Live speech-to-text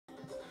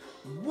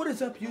What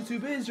is up,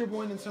 YouTube? It is your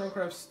boy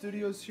NintendoCraft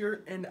Studios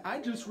here, and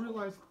I just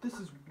realized this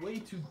is way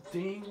too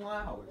dang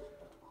loud.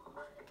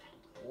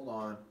 Hold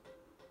on.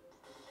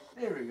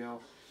 There we go.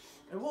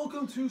 And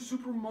welcome to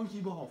Super Monkey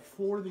Ball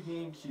for the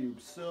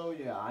GameCube. So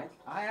yeah,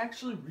 I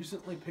actually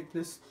recently picked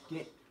this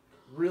game.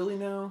 Really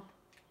now?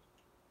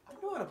 I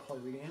know how to play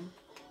the game.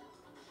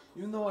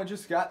 Even though I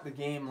just got the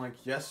game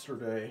like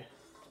yesterday.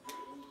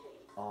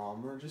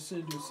 We're just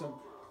gonna do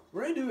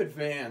we're gonna do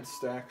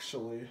advanced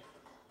actually.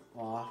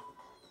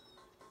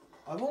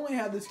 I've only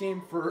had this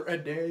game for a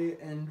day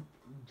and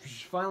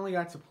finally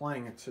got to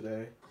playing it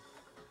today.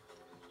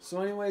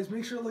 So anyways,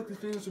 make sure to like this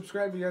video and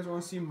subscribe if you guys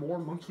want to see more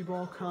Monkey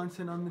Ball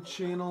content on the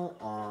channel.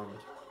 And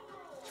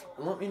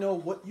let me know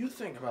what you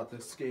think about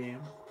this game.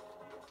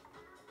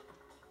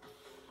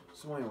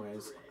 So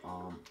anyways,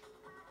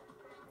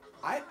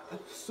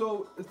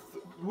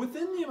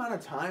 within the amount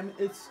of time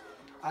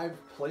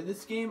I've played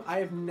this game, I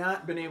have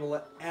not been able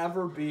to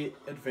ever beat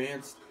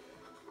advanced.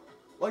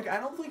 Like,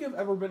 I don't think I've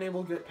ever been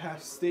able to get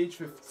past stage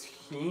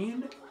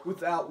 15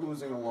 without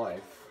losing a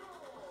life.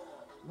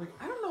 Like,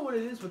 I don't know what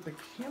it is, but the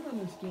camera in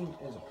this game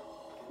is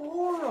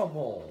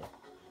horrible.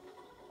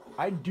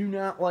 I do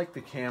not like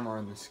the camera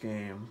in this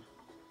game.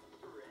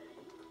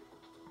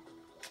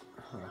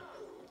 It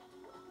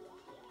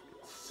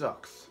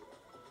sucks.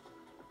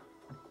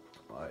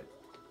 But,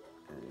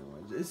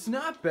 anyways, it's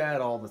not bad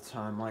all the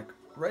time. Like,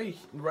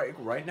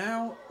 right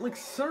now, like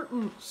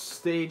certain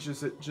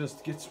stages it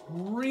just gets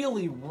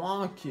really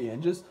wonky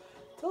and just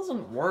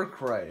doesn't work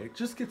right. It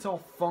just gets all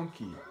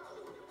funky.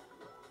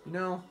 You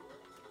know?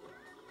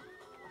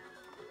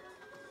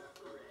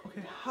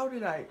 Okay, how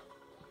did I...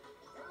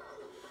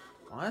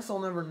 Well, I guess I'll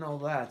never know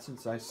that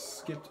since I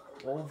skipped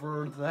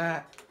over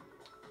that.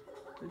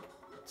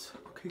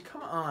 Okay,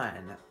 come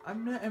on.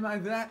 Am I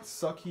that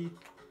sucky?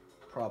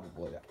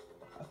 Probably.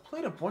 I've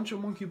played a bunch of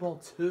Monkey Ball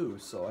 2,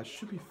 so I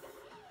should be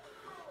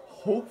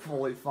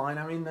hopefully fine.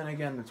 I mean, then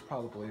again, it's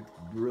probably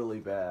really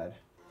bad.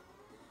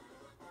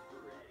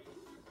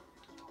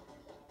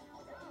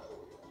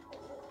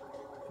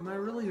 Am I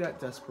really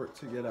that desperate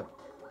to get a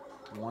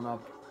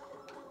 1-up?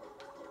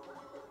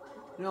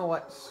 You know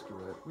what?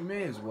 Screw it. We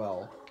may as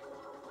well.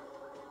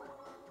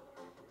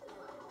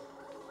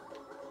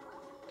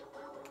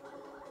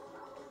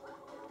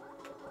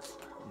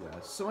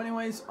 Yeah, so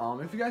anyways,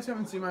 if you guys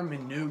haven't seen my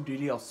new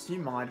DDLC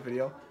mod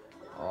video,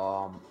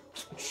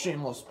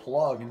 shameless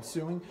plug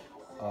ensuing,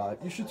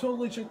 you should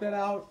totally check that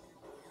out,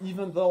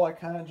 even though I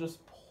kind of just,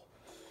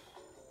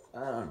 I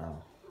don't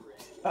know,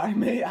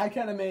 I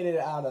kind of made it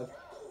out of,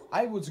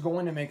 I was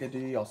going to make a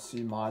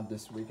DDLC mod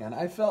this weekend.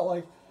 I felt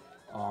like,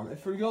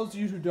 for those of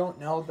you who don't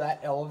know, that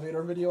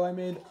elevator video I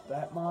made,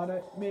 that mod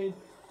I made,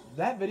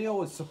 that video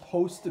was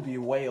supposed to be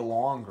way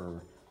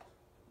longer,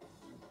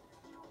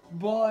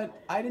 but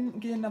I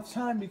didn't get enough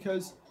time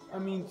because, I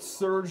mean,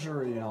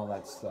 surgery and all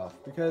that stuff.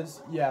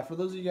 Because, yeah, for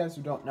those of you guys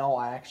who don't know,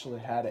 I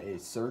actually had a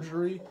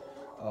surgery.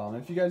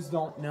 If you guys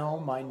don't know,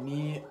 my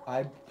knee,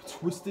 I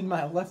twisted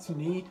my left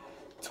knee,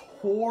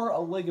 tore a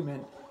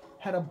ligament,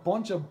 had a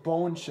bunch of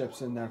bone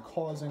chips in there,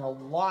 causing a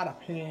lot of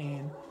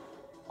pain.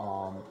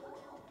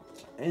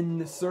 In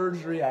the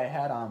surgery I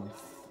had on,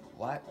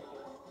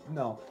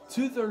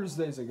 2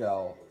 Thursdays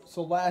ago,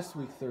 so last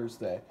week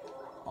Thursday,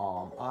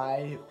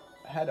 I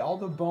had all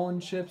the bone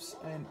chips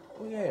and,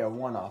 oh yeah,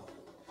 1-up.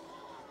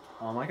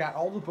 I got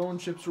all the bone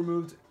chips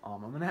removed.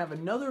 I'm going to have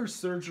another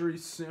surgery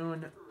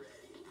soon,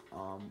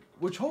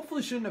 which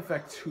hopefully shouldn't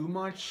affect too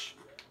much,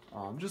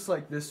 just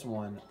like this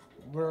one,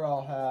 where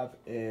I'll have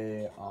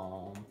a,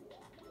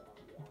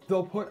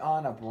 they'll put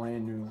on a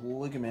brand new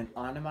ligament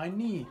onto my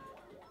knee,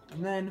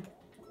 and then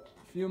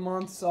a few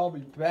months I'll be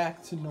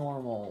back to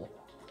normal,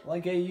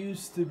 like I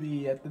used to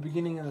be at the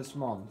beginning of this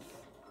month.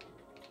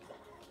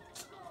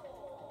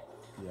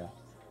 Yeah.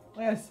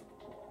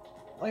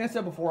 Like I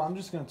said before, I'm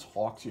just going to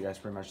talk to you guys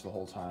pretty much the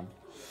whole time.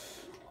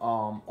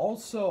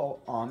 Also,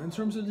 in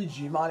terms of the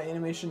Gmod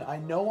animation, I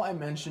know I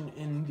mentioned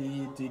in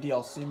the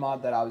DDLC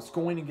mod that I was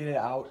going to get it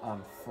out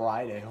on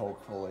Friday,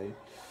 hopefully.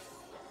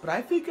 But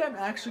I think I'm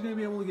actually going to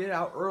be able to get it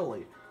out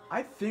early.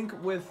 I think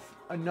with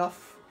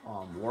enough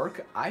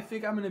work, I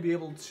think I'm going to be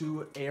able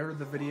to air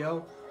the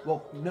video.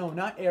 Well, no,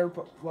 not air,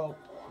 but, well,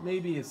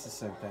 maybe it's the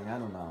same thing. I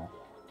don't know.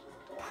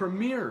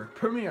 Premiere,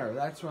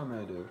 that's what I'm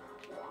going to do.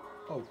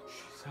 Oh,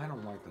 jeez, I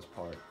don't like this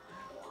part.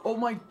 Oh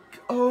my,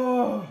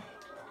 oh,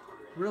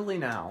 really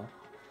now?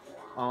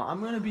 I'm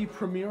going to be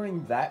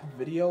premiering that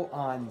video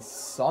on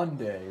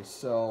Sunday,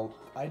 so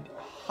I'd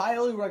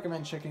highly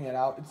recommend checking it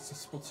out. It's a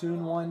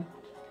Splatoon one.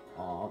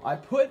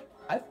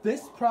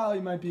 This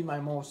probably might be my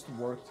most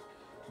worked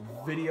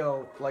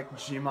video, like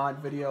Gmod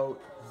video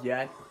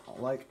yet.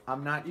 Like,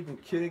 I'm not even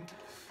kidding.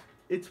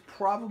 It's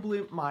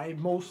probably my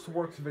most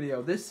worked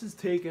video. This has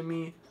taken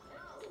me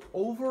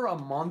over a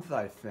month,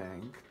 I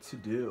think, to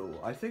do.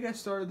 I think I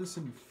started this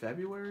in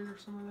February or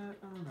something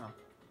like that. I don't know.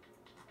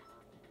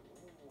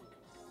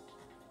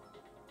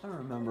 I don't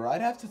remember.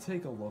 I'd have to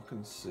take a look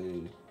and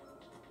see.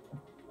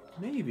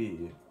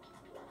 Maybe.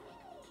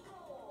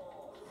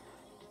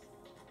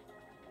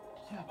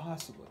 Yeah,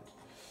 possibly.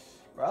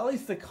 or at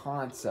least the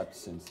concept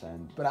since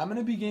then. But I'm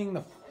gonna be getting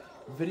the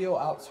video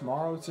out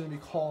tomorrow. It's gonna be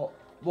called,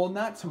 well,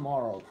 not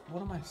tomorrow.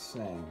 What am I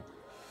saying?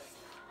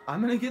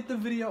 I'm gonna get the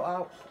video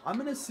out. I'm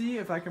gonna see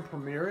if I can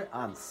premiere it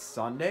on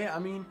Sunday. I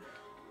mean,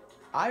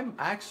 I'm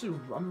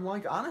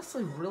like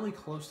honestly really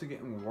close to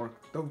getting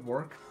the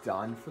work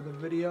done for the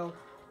video.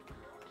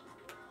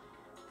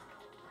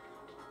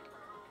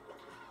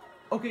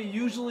 Okay,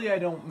 usually I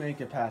don't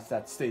make it past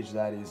that stage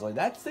that easily.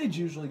 That stage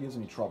usually gives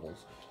me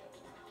troubles.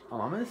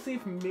 I'm gonna see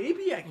if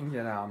maybe I can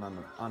get out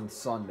on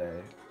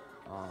Sunday.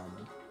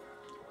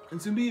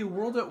 It's gonna be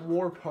World at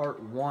War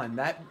Part 1.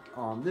 That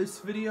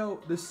this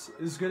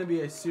is gonna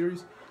be a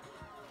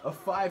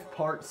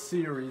 5-part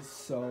series.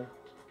 So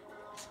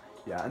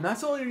yeah, and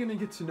that's all you're gonna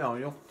get to know.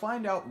 You'll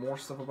find out more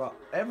stuff about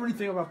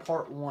everything about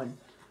Part 1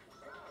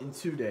 in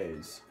 2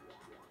 days.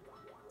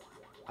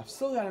 I've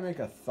still got to make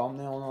a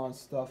thumbnail and all that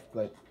stuff,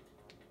 but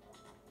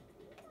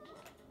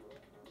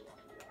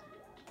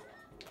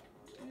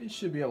it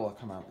should be able to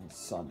come out on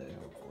Sunday,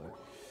 hopefully.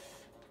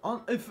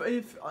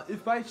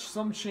 If by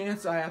some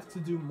chance I have to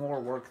do more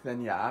work,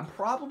 then yeah, I'm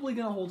probably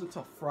gonna hold it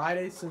till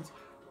Friday since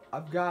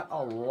I've got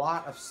a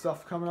lot of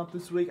stuff coming up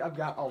this week. I've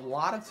got a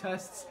lot of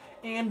tests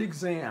and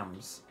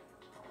exams.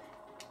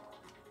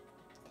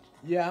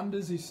 Yeah, I'm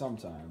busy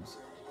sometimes.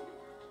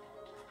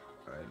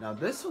 Alright, now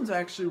this one's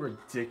actually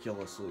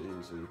ridiculously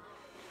easy.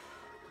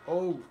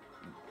 Oh,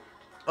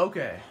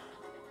 okay.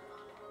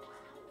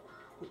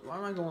 Why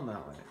am I going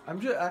that way?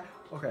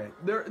 Okay,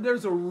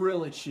 there's a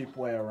really cheap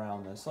way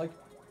around this. Like,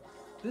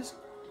 this...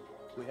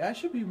 Wait, I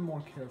should be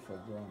more careful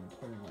where I'm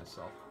putting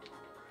myself.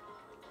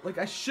 Like,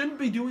 I shouldn't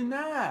be doing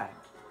that!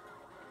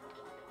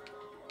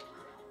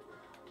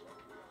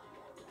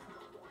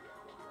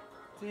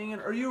 Dang it,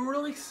 are you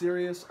really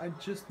serious?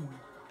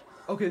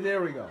 Okay,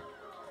 there we go.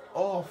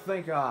 Oh,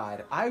 thank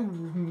God. I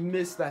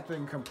missed that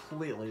thing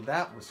completely.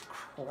 That was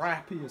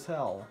crappy as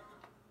hell.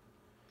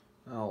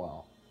 Oh,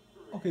 well.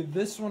 Okay,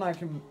 this one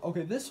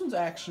okay, this one's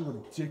actually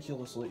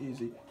ridiculously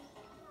easy.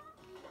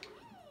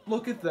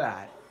 Look at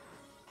that.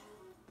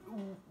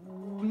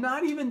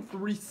 Not even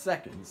 3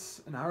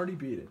 seconds, and I already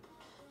beat it.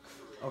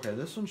 Okay,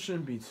 this one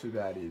shouldn't be too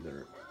bad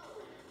either.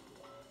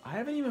 I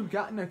haven't even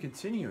gotten to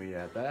continue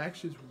yet. That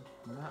actually is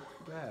not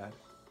bad.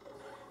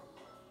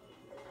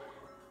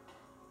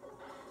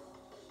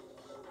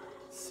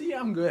 See,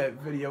 I'm good at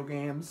video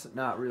games.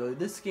 Not really.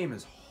 This game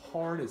is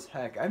hard as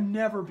heck. I've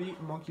never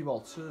beaten Monkey Ball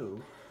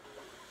 2.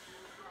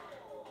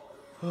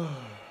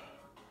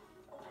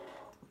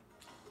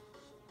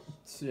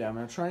 So yeah, I'm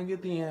going to try and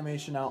get the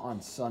animation out on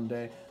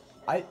Sunday.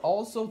 I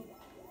also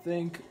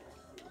think...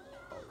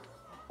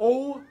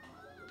 Oh!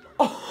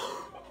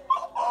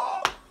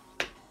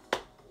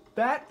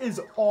 That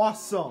is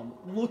awesome.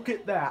 Look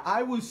at that.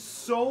 I was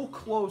so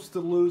close to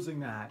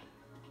losing that.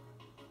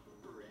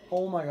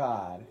 Oh my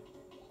God.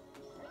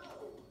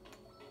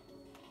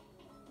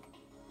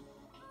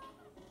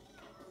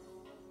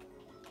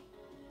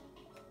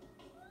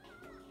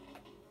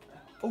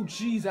 Oh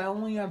geez, I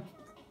don't even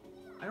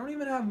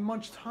have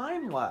much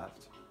time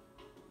left.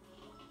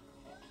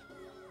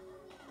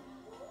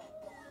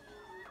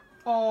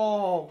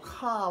 Oh,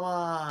 come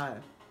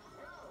on.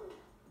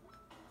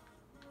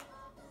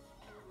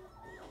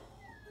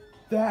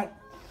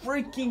 That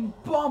freaking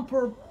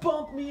bumper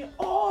bumped me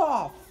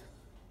off.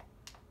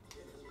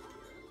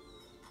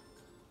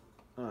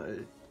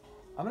 I'm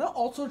gonna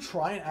also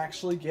try and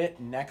actually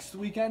get next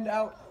weekend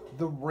out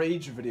the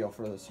Rage video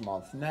for this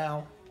month.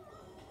 Now,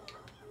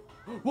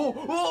 whoa!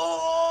 Oh!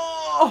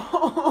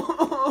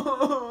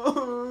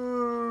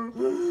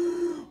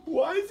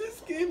 Why is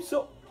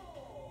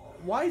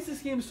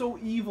this game so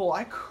evil?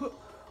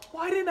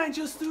 Why didn't I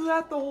just do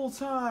that the whole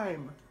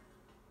time?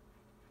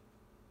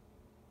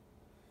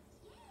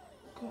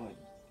 God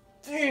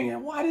dang it,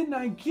 why didn't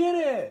I get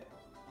it?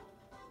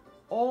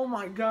 Oh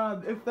my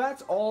God, if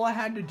that's all I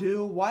had to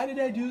do, why did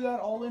I do that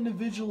all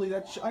individually?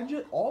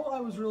 All I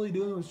was really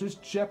doing was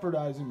just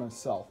jeopardizing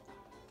myself.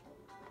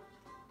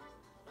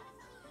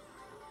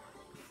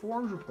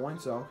 400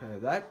 points, okay,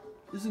 that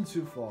isn't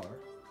too far.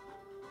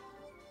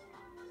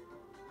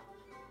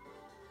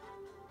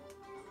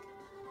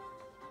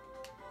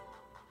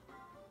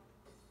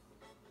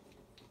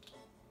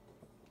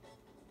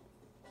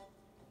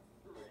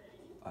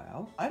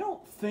 I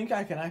don't think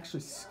I can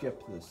actually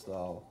skip this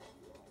though.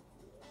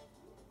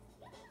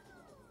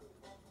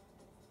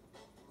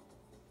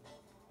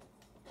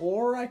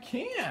 Or I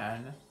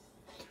can.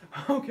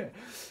 Okay,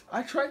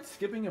 I tried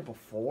skipping it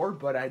before,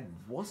 but I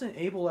wasn't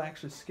able to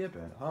actually skip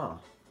it, huh?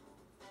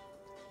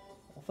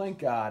 Well, thank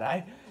God.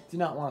 I did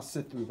not want to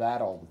sit through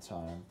that all the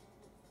time.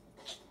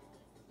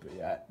 But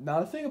yeah,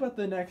 now the thing about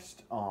the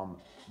next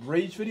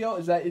Rage video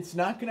is that it's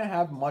not going to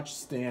have much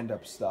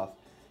stand-up stuff.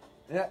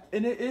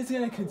 And it is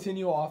going to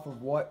continue off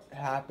of what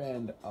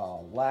happened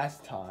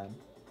last time.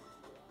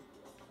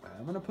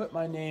 I'm going to put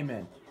my name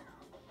in.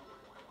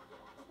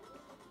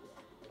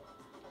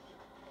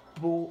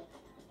 Boy.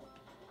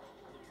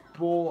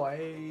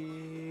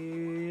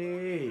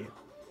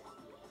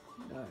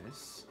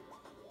 Nice.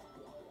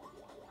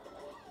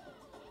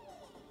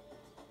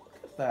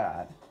 Look at with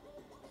that,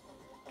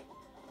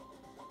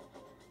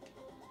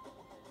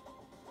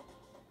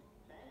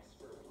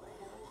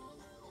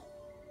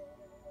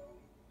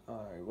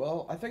 alright,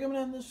 well, I think I'm going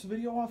to end this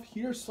video off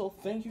here, so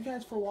thank you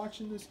guys for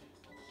watching this.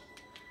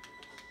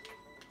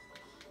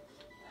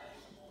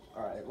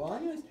 Alright, well,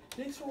 anyways,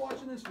 thanks for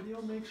watching this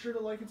video. Make sure to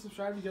like and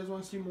subscribe if you guys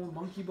want to see more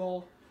Monkey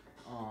Ball.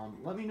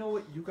 Let me know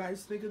what you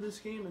guys think of this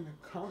game in the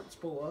comments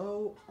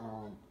below.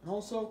 And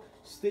also,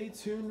 stay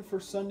tuned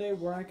for Sunday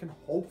where I can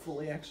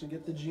hopefully actually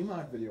get the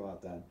Gmod video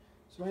out then.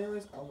 So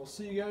anyways, I will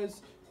see you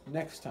guys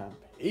next time.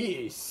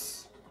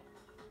 Peace!